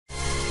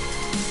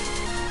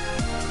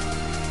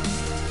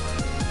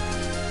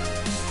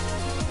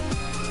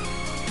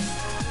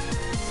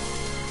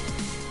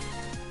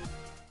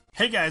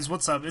Hey guys,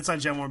 what's up? It's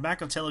iJevin. We're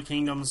back on Tale of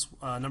Kingdoms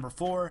number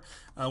 4.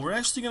 We're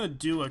actually going to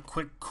do a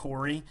quick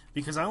quarry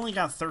because I only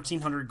got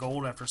 1,300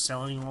 gold after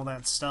selling all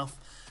that stuff.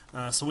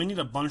 So we need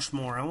a bunch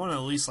more. I want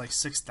at least like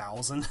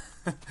 6,000.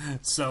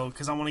 So,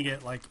 because I want to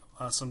get like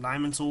some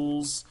diamond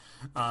tools,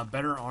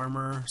 better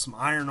armor, some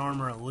iron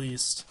armor at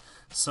least.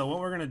 So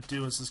what we're going to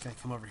do is just going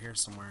to come over here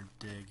somewhere and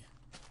dig.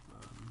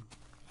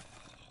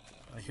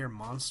 I hear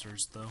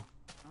monsters though.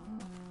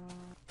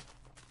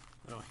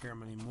 I don't hear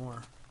them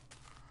anymore.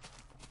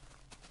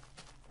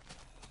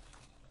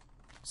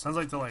 Sounds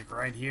like they're like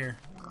right here.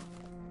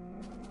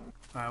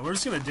 Alright, we're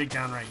just gonna dig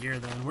down right here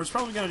then. We're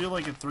probably gonna do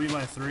like a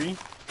 3x3.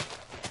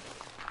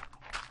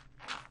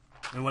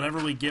 And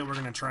whatever we get, we're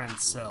gonna try and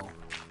sell.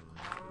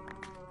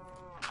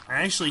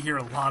 I actually hear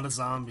a lot of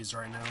zombies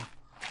right now.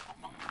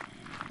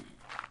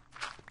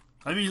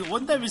 I mean,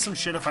 wouldn't that be some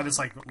shit if I just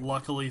like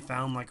luckily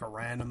found like a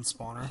random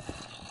spawner?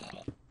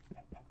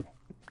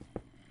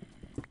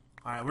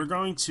 Alright, we're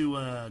going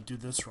to do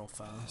this real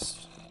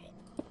fast.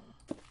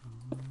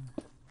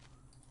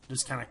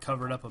 Just kind of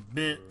cover it up a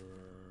bit.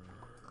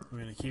 We're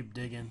going to keep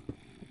digging.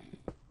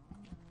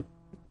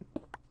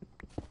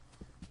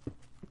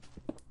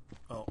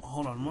 Oh,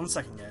 hold on 1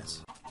 second,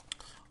 guys.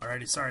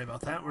 Alrighty, sorry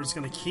about that. We're just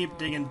going to keep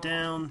digging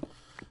down.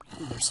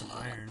 Ooh, there's some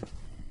iron.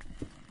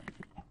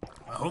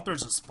 I hope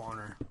there's a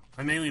spawner.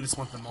 I mainly just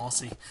want the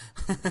mossy.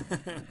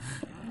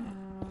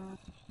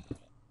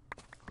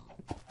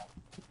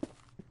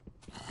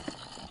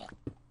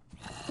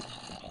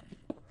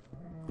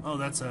 Oh,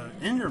 that's a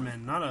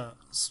Enderman, not a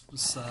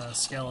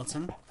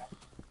skeleton.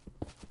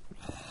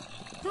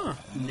 Huh,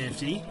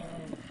 nifty.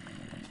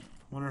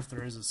 Wonder if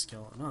there is a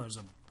skeleton. No, there's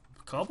a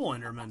couple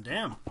Endermen,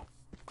 damn.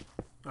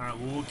 Alright,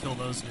 well, we'll kill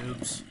those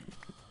noobs.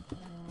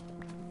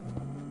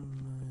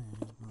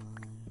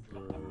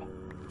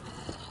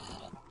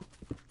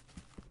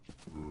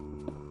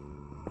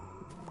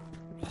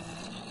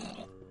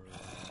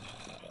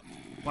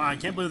 Wow, I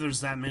can't believe there's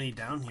that many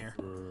down here.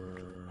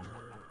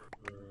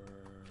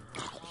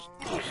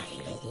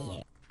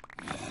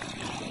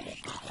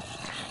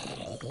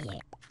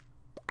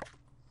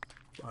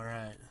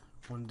 Alright,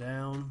 one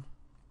down.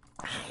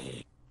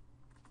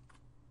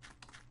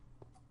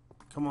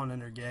 Come on,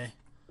 Ender Gay.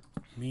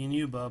 Me and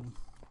you, bub.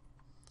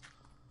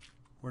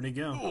 Where'd he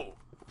go? Oh.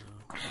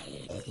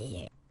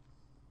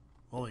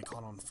 Well, he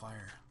caught on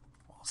fire.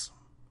 Awesome.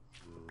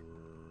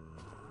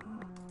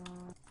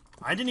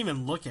 I didn't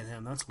even look at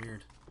him. That's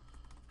weird.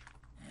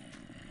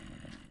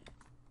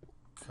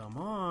 Come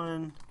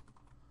on.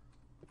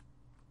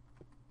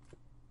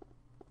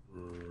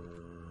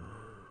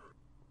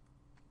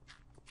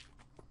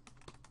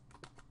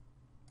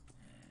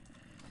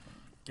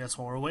 Guess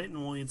while we're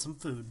waiting, we'll eat some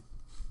food.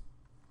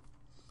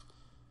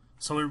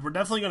 So we're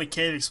definitely going to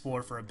cave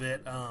explore for a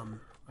bit.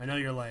 I know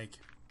you're like,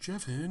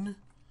 Jevin.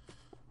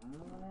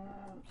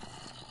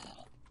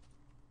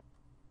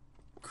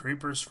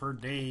 Creepers for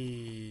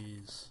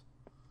days.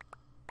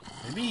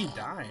 Maybe he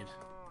died,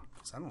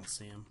 because I don't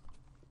see him.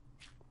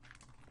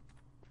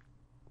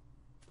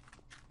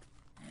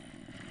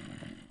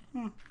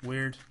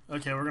 Weird.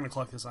 Okay, we're going to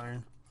collect this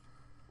iron.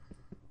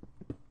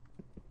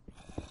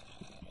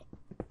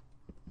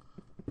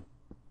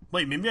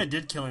 Wait, maybe I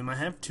did kill him. I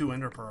have 2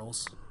 ender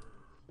pearls.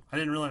 I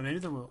didn't realize. Maybe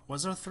there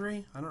was there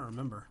 3? I don't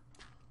remember.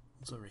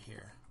 What's over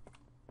here?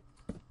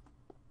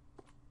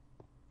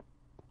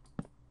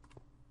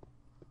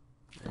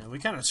 Yeah, we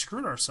kind of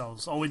screwed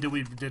ourselves. Oh, we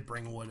did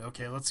bring wood.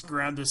 Okay, let's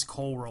grab this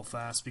coal real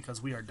fast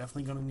because we are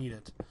definitely going to need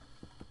it.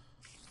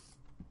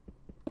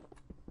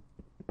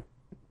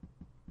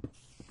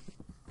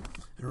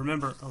 And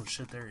remember, oh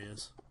shit, there he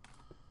is.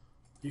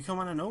 You come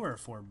out of nowhere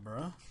for,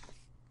 bruh.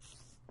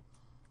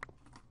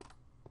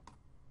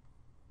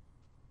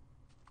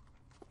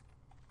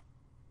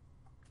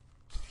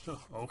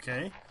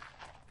 Okay.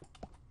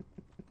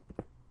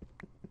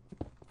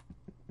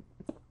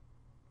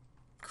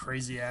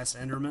 Crazy ass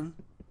Enderman.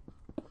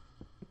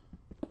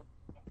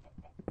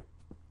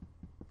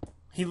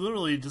 He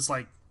literally just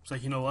like, it's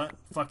like, you know what?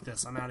 Fuck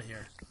this, I'm out of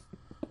here.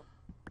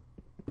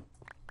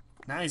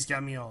 Now he's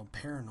got me all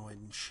paranoid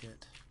and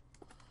shit.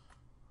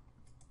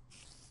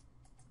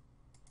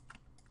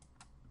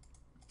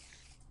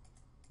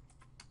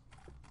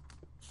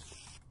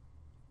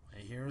 I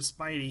hear a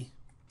Spidey.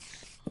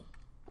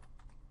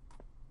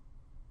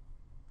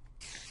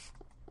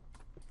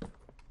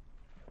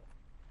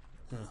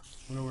 Huh.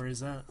 Wonder where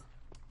he's at.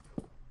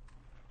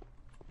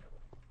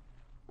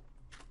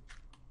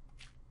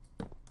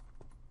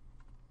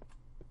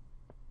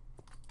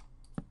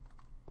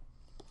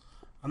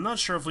 I'm not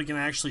sure if we can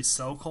actually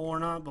sell coal or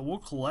not, but we'll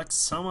collect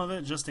some of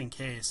it just in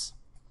case.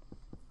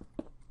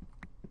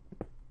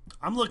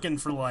 I'm looking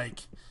for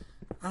like,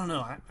 I don't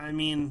know, I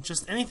mean,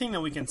 just anything that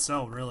we can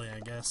sell really,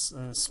 I guess.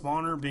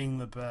 Spawner being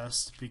the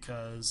best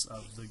because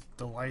of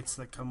the lights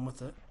that come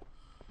with it.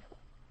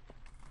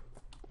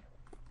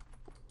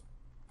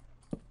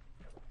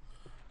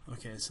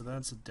 Okay, so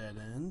that's a dead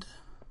end.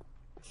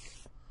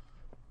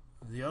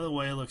 The other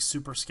way looks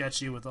super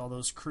sketchy with all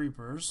those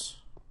creepers.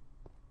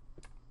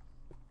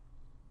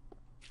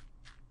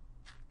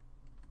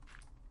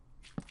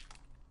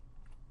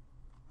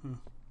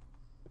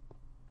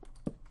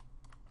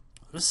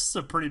 This is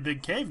a pretty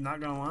big cave, not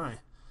gonna lie.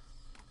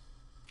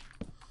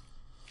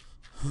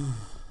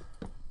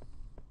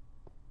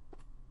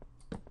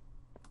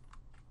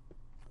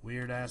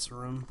 Weird ass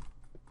room.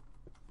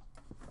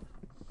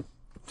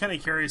 Kind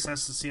of curious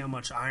as to see how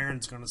much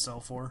iron's gonna sell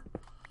for.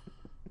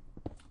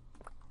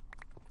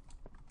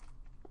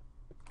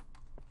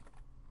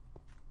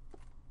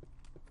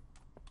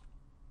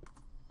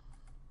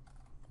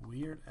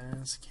 Weird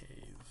ass cave.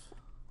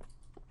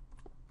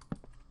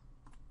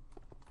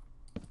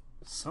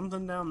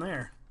 Something down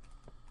there.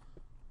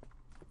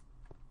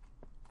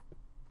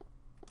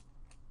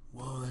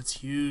 Whoa, that's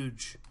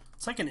huge.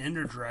 It's like an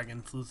ender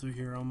dragon flew through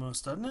here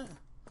almost, doesn't it?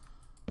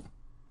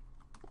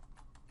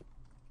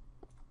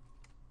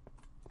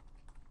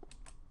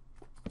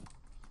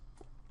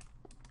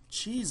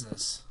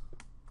 Jesus.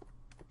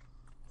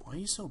 What are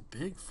you so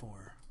big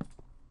for?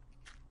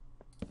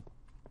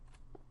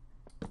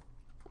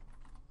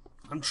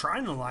 I'm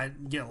trying to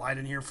get light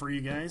in here for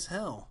you guys.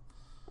 Hell.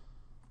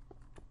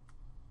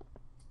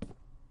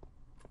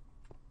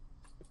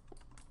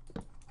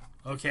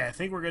 Okay, I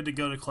think we're good to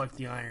go to collect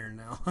the iron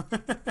now. I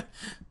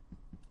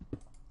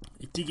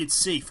think it's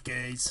safe,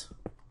 guys.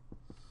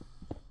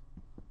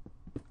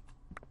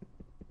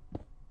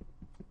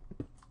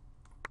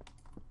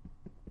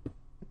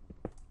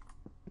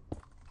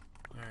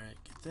 Alright,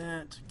 get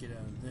that. Get out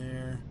of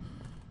there.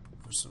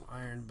 There's some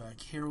iron back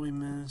here we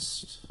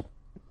missed.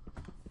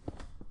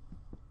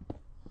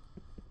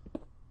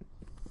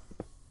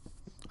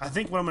 I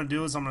think what I'm going to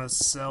do is I'm going to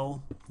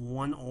sell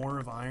 1 ore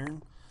of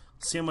iron.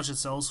 See how much it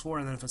sells for,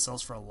 and then if it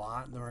sells for a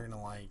lot, then we're going to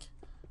like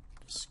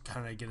just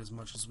kind of get as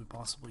much as we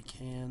possibly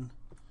can.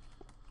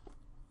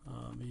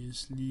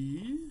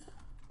 Obviously.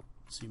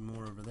 See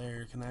more over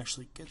there. Can I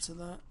actually get to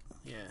that?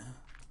 Yeah.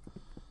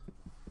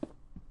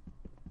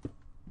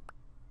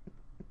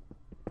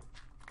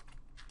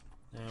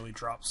 Yeah, we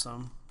dropped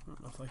some. I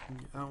don't know if I can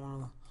get, I don't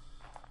want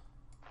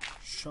to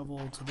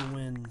shovel to the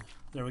wind.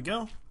 There we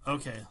go.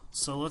 Okay,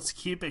 so let's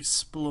keep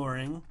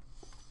exploring.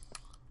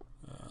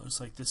 Looks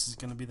like this is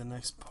going to be the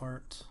next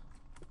part.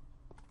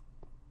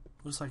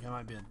 Looks like it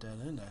might be a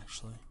dead end,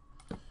 actually.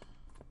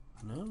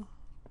 No?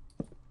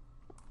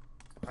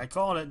 I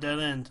called it dead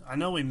end. I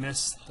know we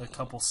missed a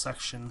couple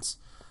sections,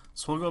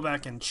 so we'll go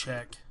back and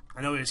check.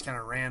 I know we just kind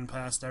of ran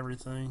past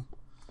everything.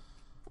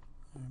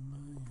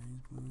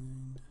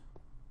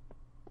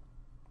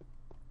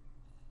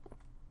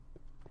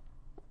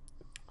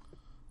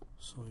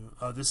 So,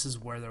 oh, this is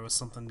where there was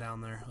something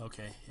down there.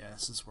 Okay, yeah,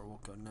 this is where we'll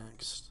go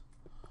next.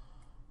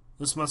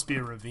 This must be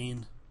a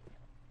ravine.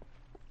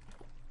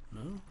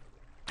 No?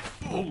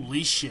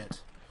 Holy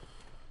shit.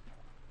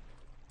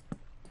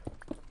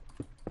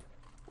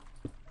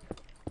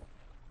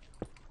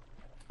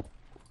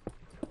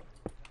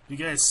 You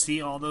guys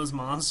see all those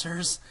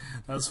monsters?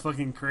 That was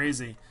fucking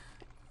crazy.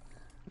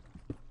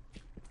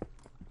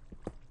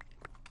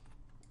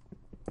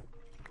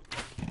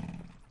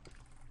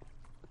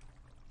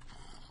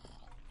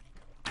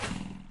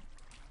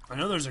 I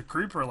know there's a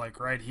creeper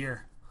like right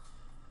here.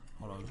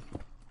 Hold on.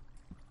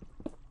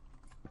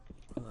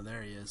 Oh,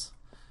 there he is.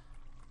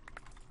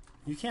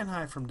 You can't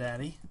hide from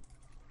Daddy.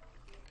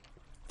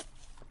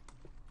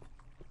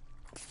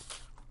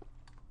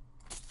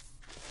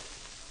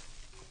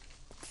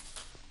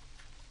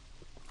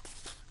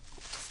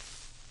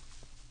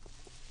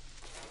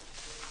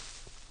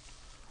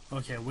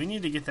 Okay, we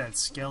need to get that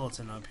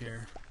skeleton up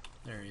here.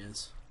 There he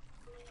is.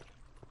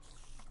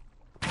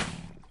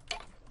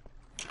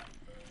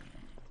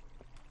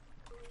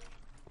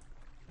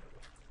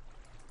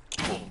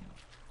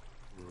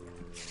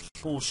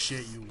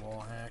 Bullshit, you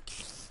wall hack.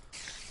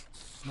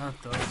 Not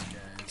those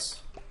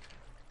guys.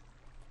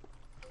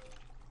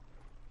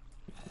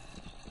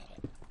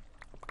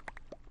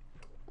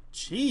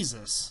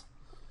 Jesus.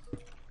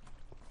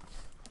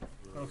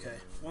 Okay,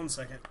 1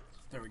 second.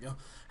 There we go.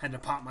 Had to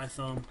pop my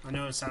thumb. I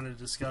know it sounded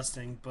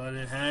disgusting, but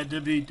it had to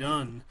be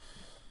done.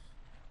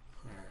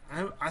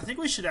 Alright, I think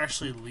we should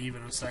actually leave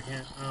in a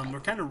second. We're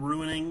kind of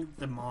ruining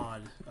the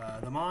mod.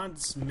 The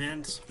mod's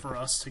meant for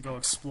us to go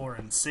explore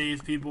and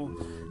save people,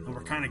 and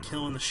we're kind of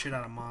killing the shit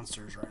out of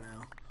monsters right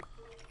now.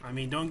 I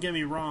mean, don't get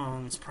me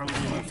wrong, it's probably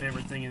my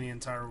favorite thing in the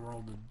entire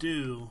world to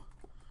do.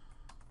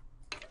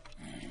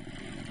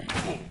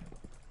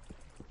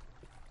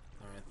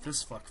 Alright,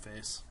 this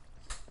fuckface.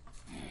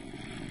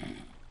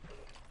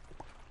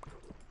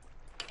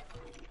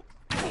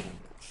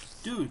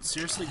 Dude,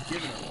 seriously,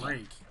 give it a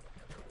break.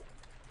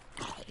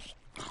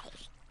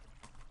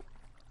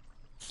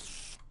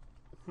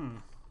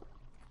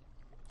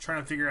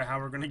 Trying to figure out how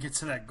we're going to get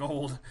to that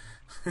gold.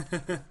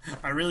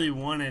 I really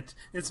want it.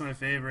 It's my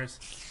favorite.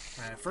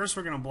 Alright, first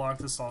we're going to block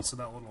this off so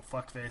that little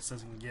fuckface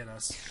doesn't get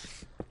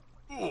us.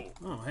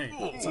 Oh, hey,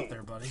 what's up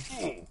there, buddy?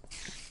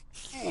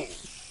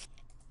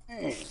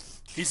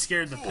 He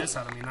scared the piss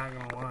out of me, not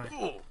gonna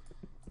lie.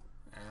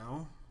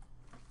 Ow.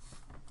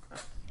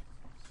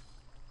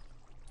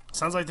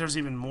 Sounds like there's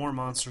even more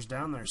monsters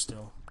down there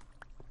still.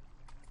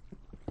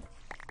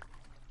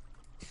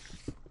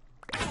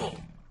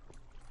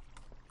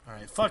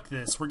 Alright, fuck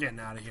this. We're getting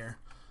out of here.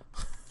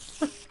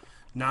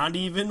 Not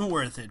even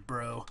worth it,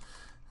 bro.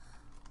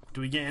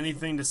 Do we get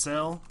anything to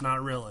sell?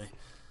 Not really.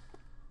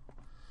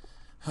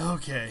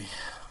 Okay.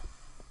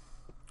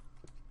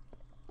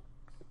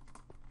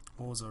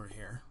 What was over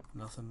here?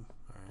 Nothing.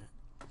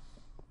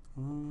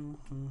 Alright.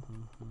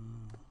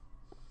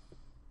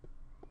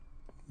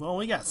 Well,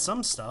 we got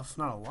some stuff.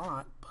 Not a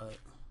lot, but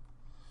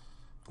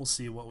we'll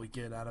see what we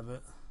get out of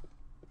it.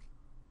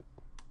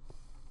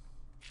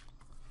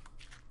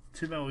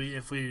 Too bad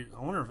I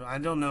wonder if, I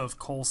don't know if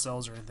coal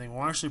sells or anything.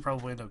 We'll actually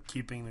probably end up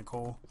keeping the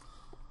coal.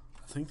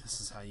 I think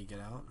this is how you get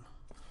out.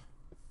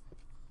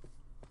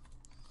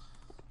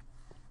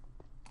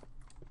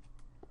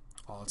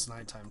 Oh, it's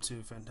nighttime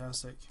too.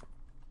 Fantastic.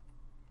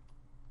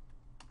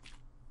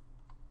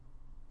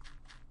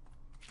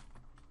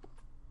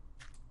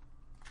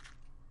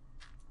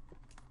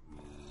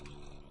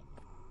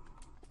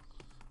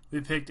 We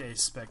picked a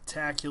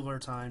spectacular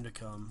time to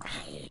come.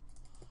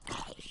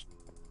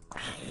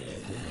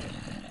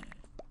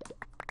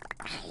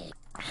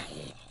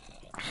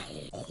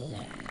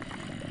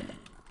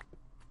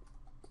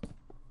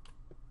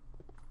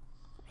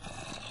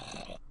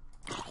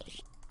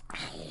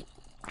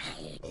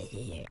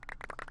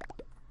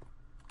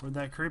 Where'd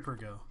that creeper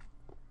go?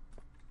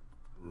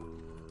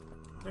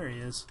 There he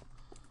is.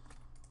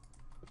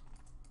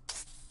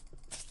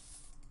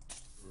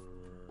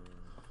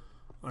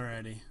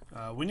 Alrighty.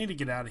 We need to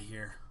get out of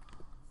here.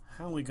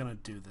 How are we gonna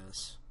do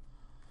this?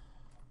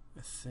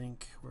 I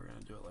think we're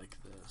gonna do it like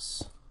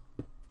this.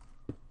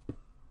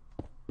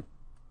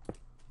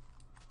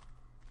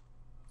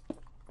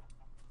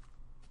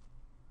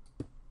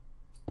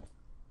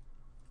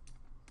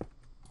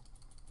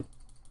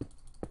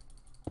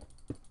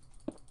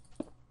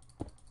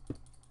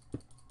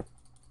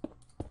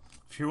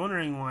 If you're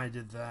wondering why I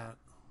did that,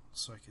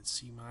 so I could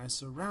see my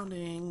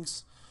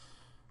surroundings.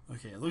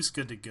 Okay, it looks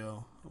good to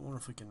go. I wonder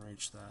if we can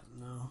reach that.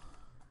 No.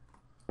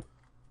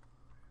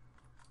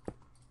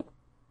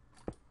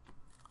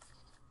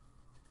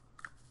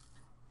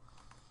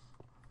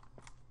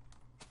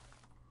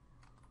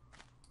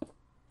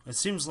 It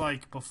seems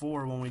like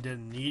before when we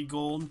didn't need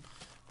gold,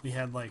 we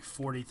had like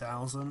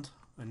 40,000,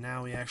 and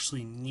now we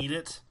actually need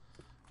it,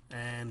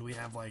 and we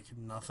have like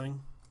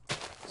nothing.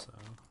 So,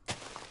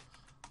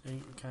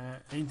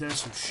 ain't that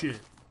some shit?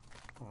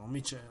 Well, let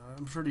me check.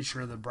 I'm pretty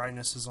sure the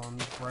brightness is on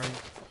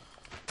bright.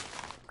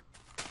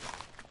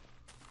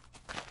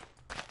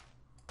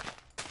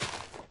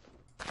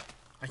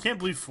 I can't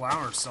believe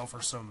flowers sell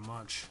for so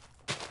much.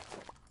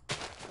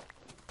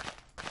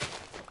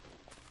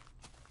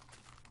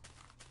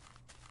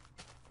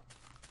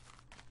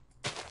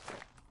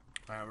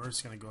 Alright, we're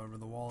just gonna go over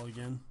the wall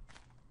again.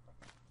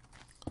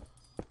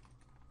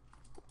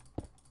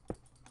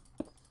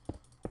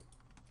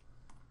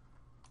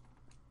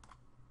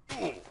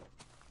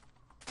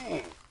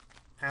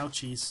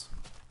 Ouchies.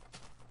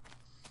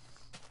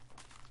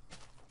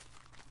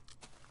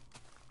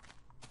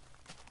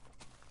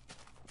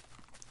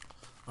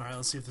 Alright,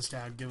 let's see if this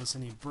guy would give us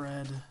any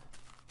bread.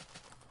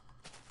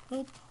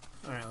 Nope.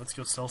 Alright, let's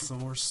go sell some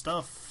more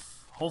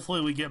stuff.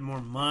 Hopefully we get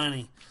more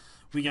money.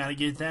 We gotta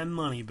get that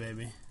money,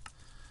 baby.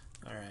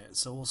 Alright,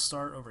 so we'll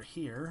start over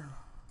here.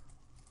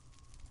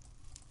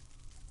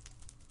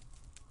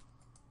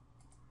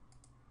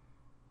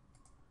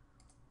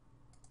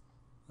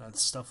 That's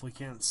stuff we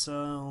can't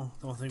sell.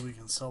 Don't think we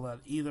can sell that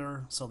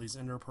either. Sell these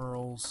ender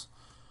pearls.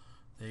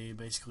 They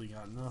basically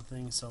got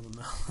nothing. Sell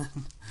the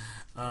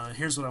melon.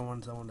 Here's what I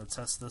wanted. I wanted to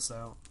test this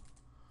out.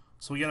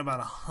 So we got about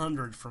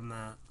 100 from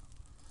that.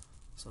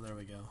 So there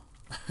we go.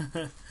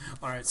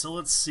 Alright, so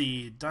let's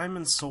see.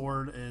 Diamond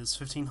sword is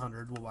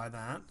 1,500. We'll buy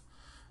that.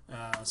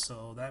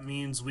 So that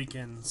means we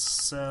can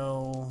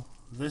sell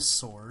this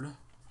sword.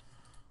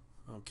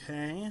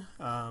 Okay.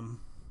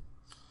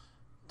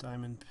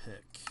 Diamond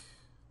pick.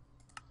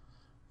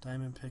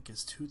 Diamond pick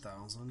is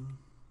 2,000.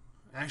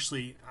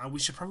 Actually, we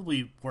should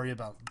probably worry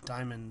about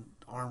diamond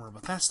armor,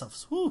 but that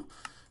stuff's, whoo,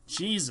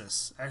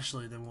 Jesus.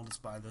 Actually, then we'll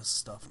just buy this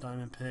stuff.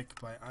 Diamond pick,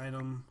 buy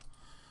item.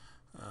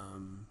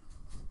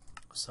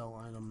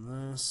 Sell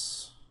item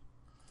this.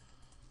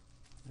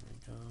 There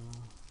we go.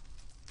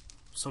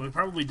 So we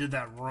probably did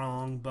that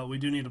wrong, but we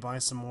do need to buy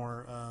some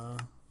more. I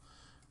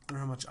wonder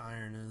how much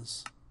iron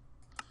is.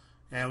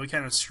 Yeah, we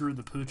kind of screwed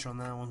the pooch on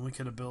that one. We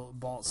could have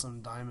bought some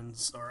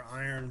diamonds or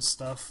iron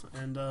stuff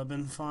and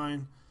been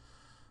fine.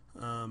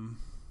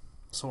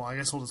 So I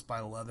guess we'll just buy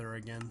leather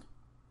again.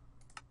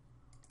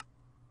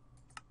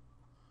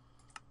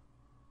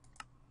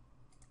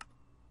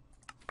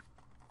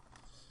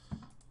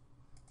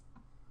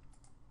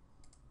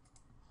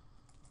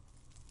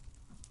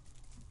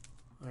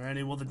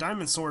 Alrighty, well the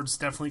diamond sword's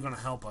definitely going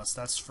to help us,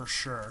 that's for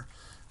sure.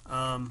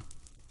 I'm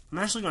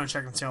actually going to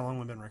check and see how long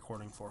we've been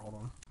recording for. Hold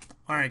on.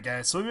 Alright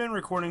guys, so we've been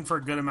recording for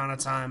a good amount of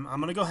time. I'm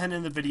going to go ahead and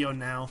end the video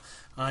now.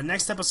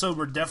 Next episode,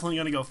 we're definitely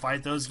going to go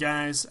fight those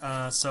guys.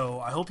 So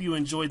I hope you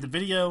enjoyed the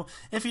video.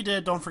 If you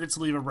did, don't forget to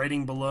leave a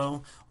rating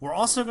below. We're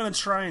also going to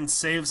try and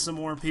save some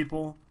more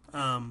people.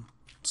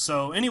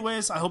 So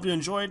anyways, I hope you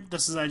enjoyed.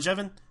 This is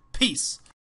iJevin. Peace.